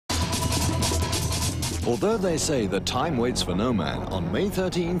Although they say that time waits for no man, on May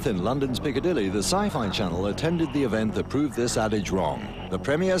 13th in London's Piccadilly, the Sci-Fi Channel attended the event that proved this adage wrong. The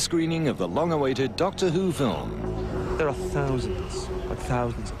premiere screening of the long-awaited Doctor Who film. There are thousands, like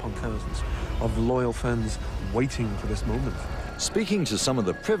thousands upon thousands, of loyal fans waiting for this moment. Speaking to some of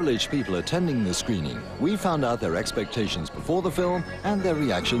the privileged people attending the screening, we found out their expectations before the film and their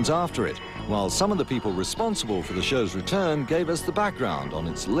reactions after it, while some of the people responsible for the show's return gave us the background on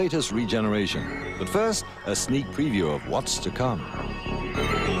its latest regeneration. But first, a sneak preview of what's to come.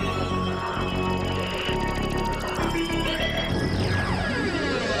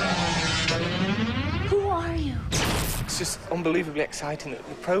 Who are you? It's just unbelievably exciting that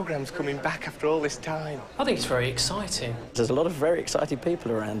the programme's coming back after all this time. I think it's very exciting. There's a lot of very excited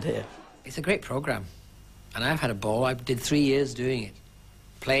people around here. It's a great programme, and I've had a ball. I did 3 years doing it,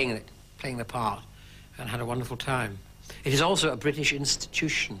 playing the part, and had a wonderful time. It is also a British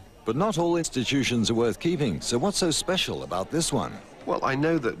institution. But not all institutions are worth keeping, so what's so special about this one? Well, I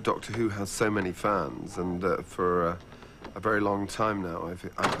know that Doctor Who has so many fans, and for a very long time now,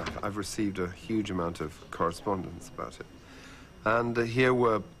 I've received a huge amount of correspondence about it. And here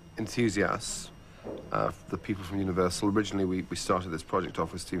were enthusiasts, the people from Universal. Originally, we started this project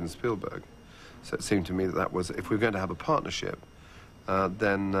off with Steven Spielberg, so it seemed to me that that was, if we were going to have a partnership,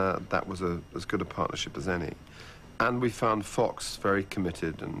 then that was as good a partnership as any. And we found Fox very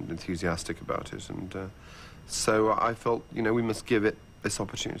committed and enthusiastic about it, and so I felt, you know, we must give it this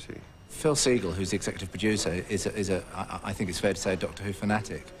opportunity. Phil Siegel, who's the executive producer, I think it's fair to say, a Doctor Who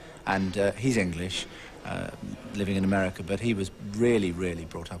fanatic. And he's English, living in America, but he was really, really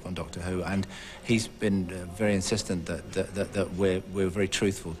brought up on Doctor Who, and he's been very insistent that we're very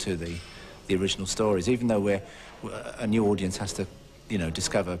truthful to the original stories. Even though a new audience has to, you know,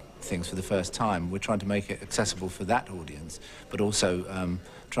 discover things for the first time, we're trying to make it accessible for that audience, but also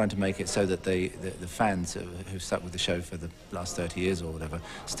trying to make it so that the fans who've stuck with the show for the last 30 years or whatever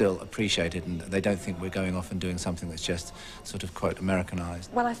still appreciate it, and they don't think we're going off and doing something that's just sort of, quote, Americanized.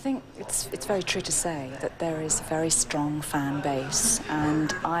 Well, I think it's very true to say that there is a very strong fan base,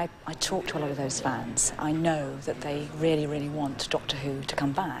 and I talk to a lot of those fans. I know that they really, really want Doctor Who to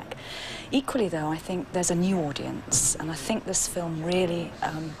come back. Equally, though, I think there's a new audience, and I think this film really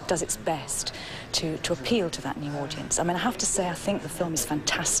does its best to appeal to that new audience. I mean, I have to say, I think the film is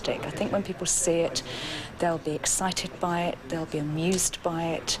fantastic. I think when people see it, they'll be excited by it, they'll be amused by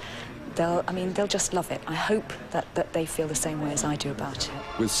it, they'll just love it. I hope that they feel the same way as I do about it.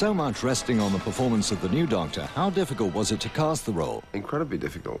 With so much resting on the performance of the new Doctor, how difficult was it to cast the role? Incredibly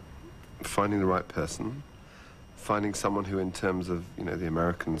difficult. Finding the right person, finding someone who, in terms of, you know, the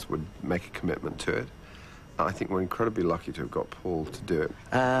Americans, would make a commitment to it. I think we're incredibly lucky to have got Paul to do it.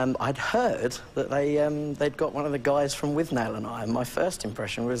 I'd heard that they'd got one of the guys from Withnail and I, and my first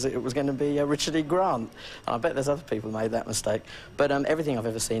impression was that it was going to be Richard E. Grant. And I bet there's other people who made that mistake. But everything I've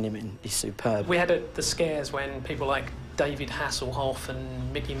ever seen him in is superb. We had the scares when people like David Hasselhoff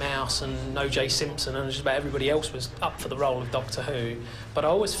and Mickey Mouse and O.J. Simpson and just about everybody else was up for the role of Doctor Who. But I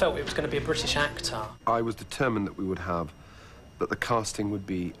always felt it was going to be a British actor. I was determined that we would have, that the casting would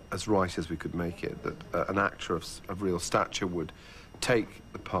be as right as we could make it, that an actor of real stature would take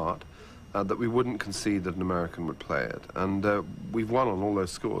the part, that we wouldn't concede that an American would play it. And we've won on all those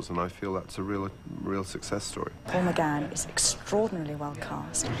scores, and I feel that's a real success story. Paul McGann is extraordinarily well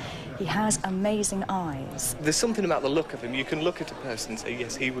cast. He has amazing eyes. There's something about the look of him. You can look at a person and say,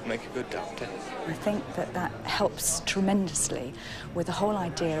 yes, he would make a good Doctor. I think that helps tremendously with the whole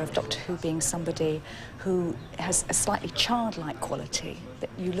idea of Doctor Who being somebody who has a slightly childlike quality that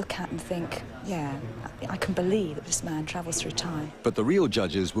you look at and think, yeah, I can believe that this man travels through time. But the real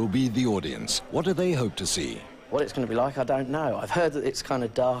judges will be the audience. What do they hope to see? What it's going to be like, I don't know. I've heard that it's kind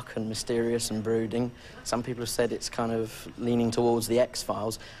of dark and mysterious and brooding. Some people have said it's kind of leaning towards the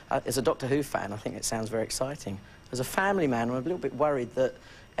X-Files. As a Doctor Who fan, I think it sounds very exciting. As a family man, I'm a little bit worried that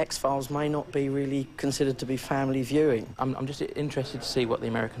X-Files may not be really considered to be family viewing. I'm just interested to see what the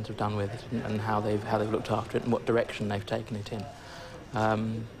Americans have done with it and how they've looked after it and what direction they've taken it in,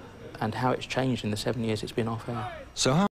 and how it's changed in the 7 years it's been off air. So how